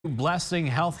Blessing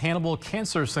Health Hannibal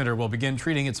Cancer Center will begin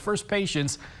treating its first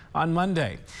patients on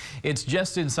Monday. It's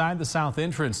just inside the south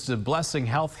entrance to Blessing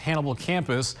Health Hannibal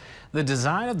campus. The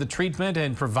design of the treatment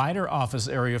and provider office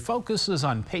area focuses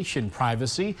on patient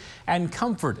privacy and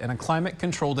comfort in a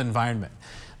climate-controlled environment.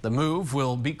 The move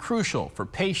will be crucial for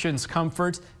patients'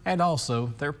 comfort and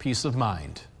also their peace of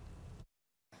mind.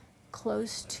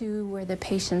 Close to where the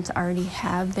patients already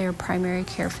have their primary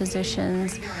care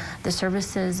physicians, the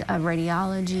services of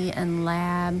radiology and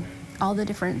lab, all the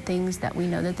different things that we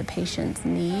know that the patients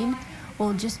need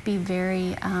will just be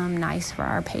very nice for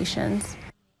our patients.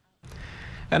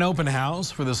 An open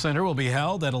house for the center will be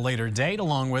held at a later date,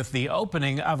 along with the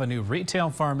opening of a new retail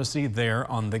pharmacy there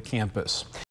on the campus.